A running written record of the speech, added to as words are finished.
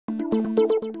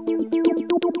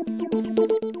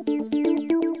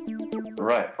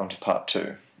Right, on to part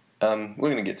 2. We're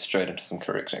going to get straight into some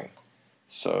correcting.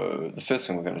 So the first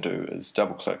thing we're going to do is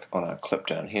double click on our clip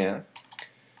down here,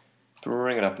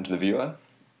 bring it up into the viewer,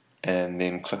 and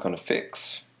then click on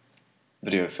Effects,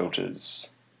 Video Filters,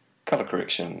 Color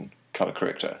Correction, Color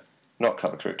Corrector, not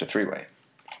Color Corrector 3-way.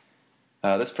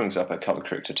 This brings up a Color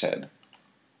Corrector tab.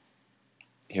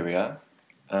 Here we are.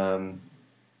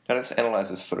 Now let's analyze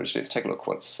this footage. Let's take a look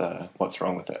what's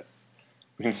wrong with it.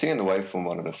 We can see in the waveform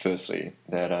monitor, firstly,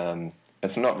 that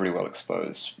it's not very well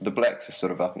exposed. The blacks are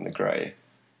sort of up in the grey,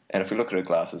 and if we look at her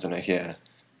glasses and her hair,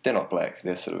 they're not black,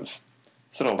 they're sort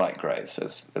of light grey, so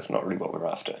it's not really what we're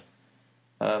after.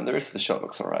 The rest of the shot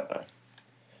looks alright though.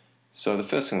 So the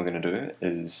first thing we're going to do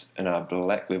is, in our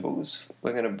black levels,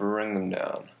 we're going to bring them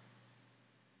down.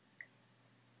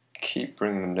 Keep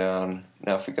bringing them down.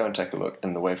 Now if we go and take a look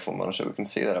in the waveform monitor, we can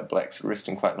see that our blacks are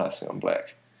resting quite nicely on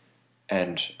black,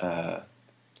 and her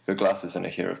glasses and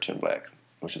her hair have turned black,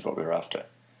 which is what we're after.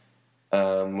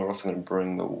 We're also going to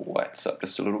bring the whites up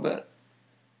just a little bit,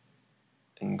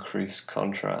 increase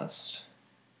contrast.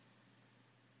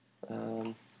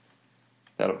 That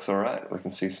looks alright. We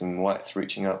can see some whites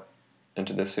reaching up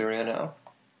into this area now.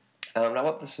 Now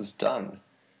what this has done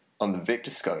on the vector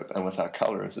scope and with our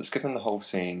colour is it's given the whole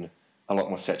scene a lot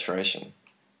more saturation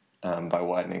by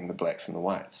widening the blacks and the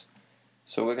whites.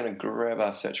 So we're going to grab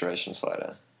our saturation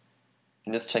slider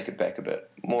and just take it back a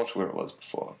bit, more to where it was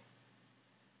before.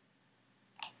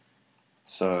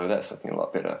 So that's looking a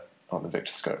lot better on the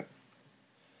vector scope.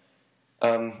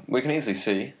 We can easily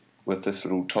see with this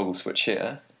little toggle switch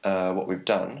here what we've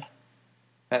done,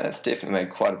 and that's definitely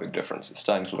made quite a big difference. It's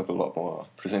starting to look a lot more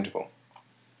presentable.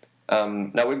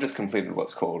 Now we've just completed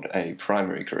what's called a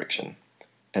primary correction,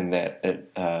 in that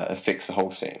it affects the whole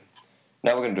scene.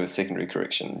 Now we're going to do a secondary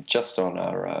correction just on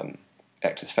our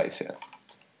actor's face here.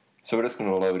 So we're just going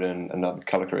to load in another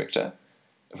color corrector.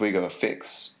 If we go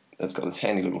Effects, it's got this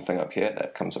handy little thing up here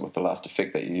that comes up with the last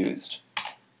effect that you used.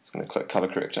 It's going to click Color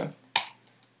Corrector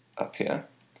up here.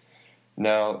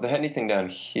 Now the handy thing down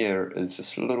here is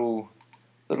this little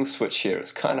switch here.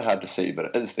 It's kind of hard to see, but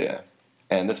it is there.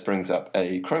 And this brings up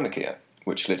a chroma key,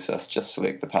 which lets us just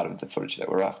select the part of the footage that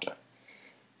we're after.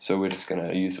 So we're just going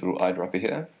to use a little eyedropper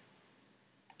here,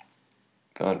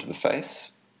 go into the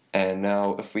face, and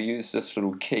now if we use this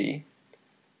little key,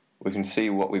 we can see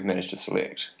what we've managed to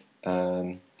select.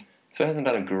 So it hasn't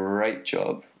done a great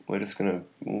job. We're just going to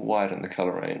widen the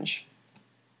color range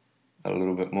a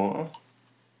little bit more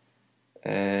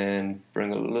and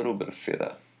bring a little bit of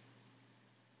feather,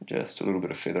 just a little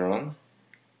bit of feather on.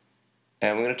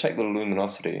 And we're going to take the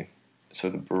luminosity, so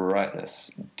the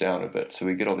brightness, down a bit so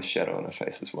we get all the shadow on her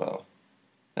face as well.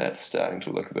 That's starting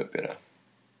to look a bit better.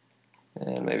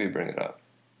 And maybe bring it up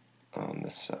on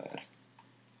this side.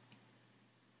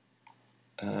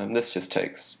 This just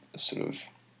takes sort of,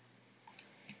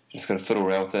 just going to fiddle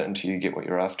around with it until you get what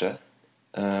you're after.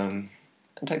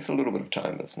 It takes a little bit of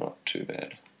time, but it's not too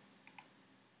bad.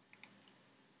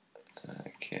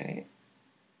 Okay.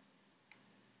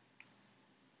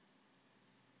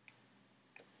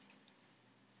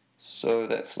 So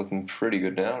that's looking pretty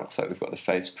good now. Looks like we've got the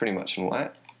face pretty much in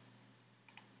white.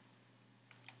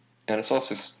 And it's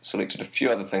also selected a few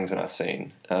other things in our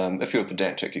scene. If you were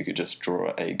pedantic, you could just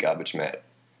draw a garbage mat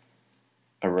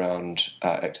around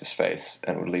our actor's face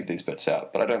and it would leave these bits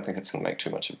out, but I don't think it's going to make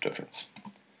too much of a difference.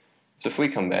 So if we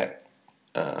come back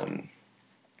and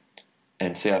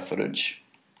see our footage,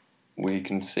 we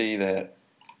can see that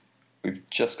we've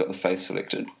just got the face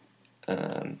selected. We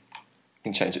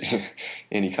can change it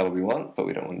any colour we want, but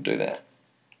we don't want to do that.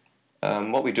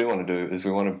 What we do want to do is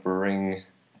we want to bring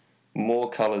more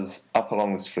colours up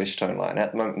along this flesh tone line.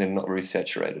 At the moment they're not very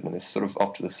saturated and they're sort of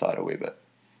off to the side a wee bit.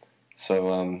 So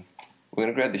we're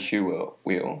going to grab the hue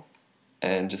wheel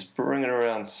and just bring it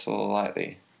around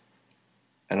slightly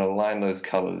and align those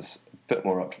colours a bit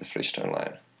more up to the flesh tone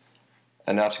line.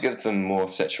 And now to give them more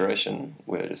saturation,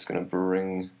 we're just going to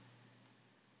bring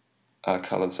our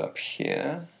colours up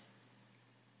here,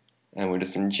 and we're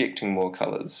just injecting more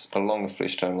colours along the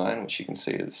flesh tone line, which you can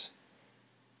see is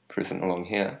present along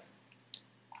here.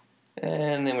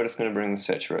 And then we're just going to bring the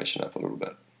saturation up a little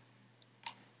bit.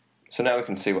 So now we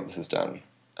can see what this has done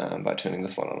by turning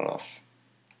this one on and off.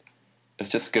 It's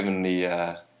just given the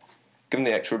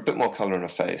actor a bit more colour in her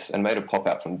face and made her pop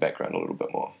out from the background a little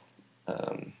bit more.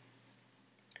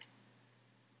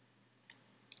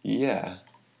 Yeah,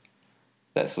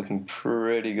 that's looking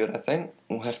pretty good, I think.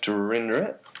 We'll have to render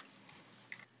it.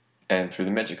 And through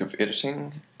the magic of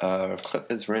editing, our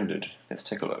clip is rendered. Let's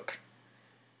take a look.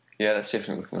 Yeah, that's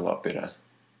definitely looking a lot better.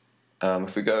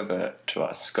 If we go over to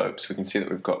our scopes, we can see that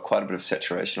we've got quite a bit of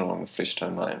saturation along the flesh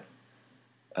tone line,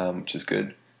 which is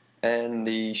good. And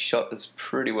the shot is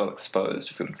pretty well exposed.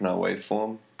 If we look in our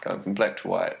waveform, going from black to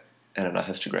white, and in our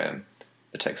histogram,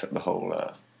 it takes up the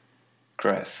whole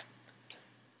graph.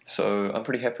 So I'm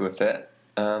pretty happy with that.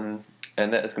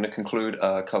 And that is going to conclude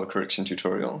our color correction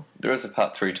tutorial. There is a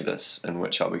part 3 to this, in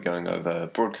which I'll be going over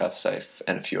broadcast safe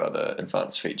and a few other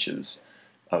advanced features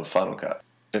of Final Cut.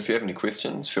 If you have any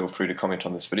questions, feel free to comment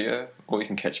on this video, or you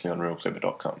can catch me on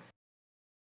realclever.com.